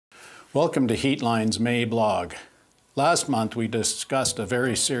Welcome to Heatline's May blog. Last month we discussed a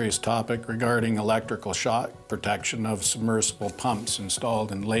very serious topic regarding electrical shock protection of submersible pumps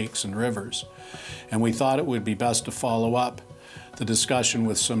installed in lakes and rivers, and we thought it would be best to follow up the discussion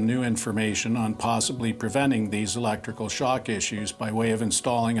with some new information on possibly preventing these electrical shock issues by way of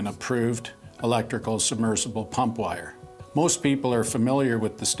installing an approved electrical submersible pump wire. Most people are familiar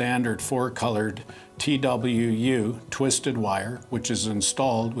with the standard 4-colored TWU twisted wire, which is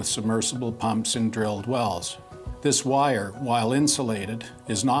installed with submersible pumps in drilled wells. This wire, while insulated,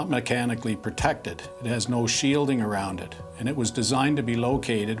 is not mechanically protected. It has no shielding around it, and it was designed to be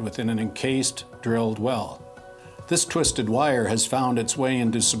located within an encased drilled well. This twisted wire has found its way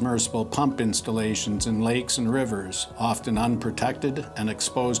into submersible pump installations in lakes and rivers, often unprotected and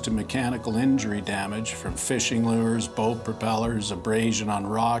exposed to mechanical injury damage from fishing lures, boat propellers, abrasion on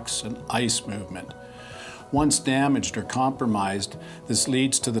rocks, and ice movement. Once damaged or compromised, this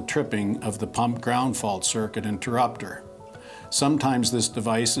leads to the tripping of the pump ground fault circuit interrupter. Sometimes this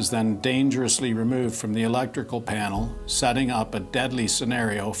device is then dangerously removed from the electrical panel, setting up a deadly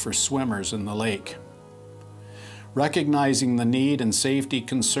scenario for swimmers in the lake. Recognizing the need and safety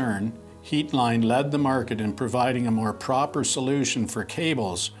concern, Heatline led the market in providing a more proper solution for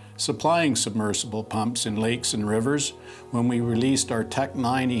cables supplying submersible pumps in lakes and rivers when we released our Teck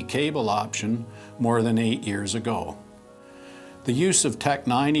 90 cable option more than 8 years ago. The use of Teck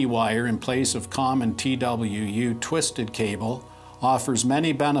 90 wire in place of common TWU twisted cable offers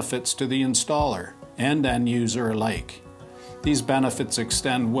many benefits to the installer and end user alike. These benefits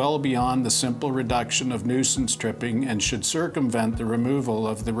extend well beyond the simple reduction of nuisance tripping and should circumvent the removal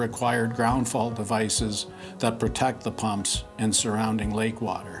of the required ground fault devices that protect the pumps and surrounding lake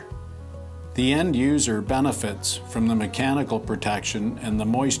water. The end user benefits from the mechanical protection and the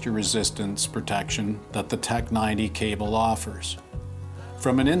moisture resistance protection that the Teck 90 cable offers.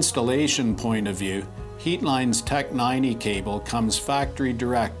 From an installation point of view, Heatline's Teck 90 cable comes factory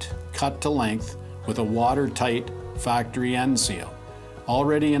direct, cut to length, with a watertight factory end seal,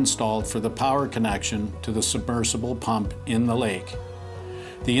 already installed for the power connection to the submersible pump in the lake.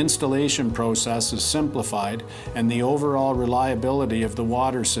 The installation process is simplified and the overall reliability of the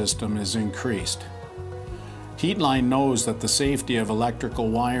water system is increased. Heatline knows that the safety of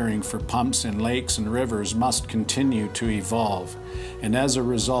electrical wiring for pumps in lakes and rivers must continue to evolve, and as a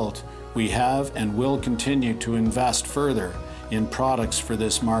result, we have and will continue to invest further in products for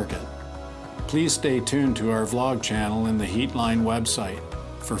this market. Please stay tuned to our vlog channel in the Heatline website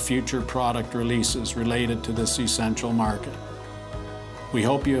for future product releases related to this essential market. We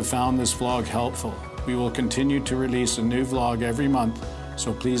hope you have found this vlog helpful. We will continue to release a new vlog every month,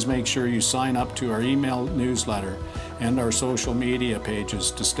 so please make sure you sign up to our email newsletter and our social media pages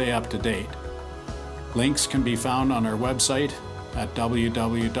to stay up to date. Links can be found on our website at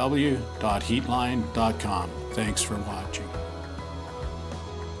www.heatline.com. Thanks for watching.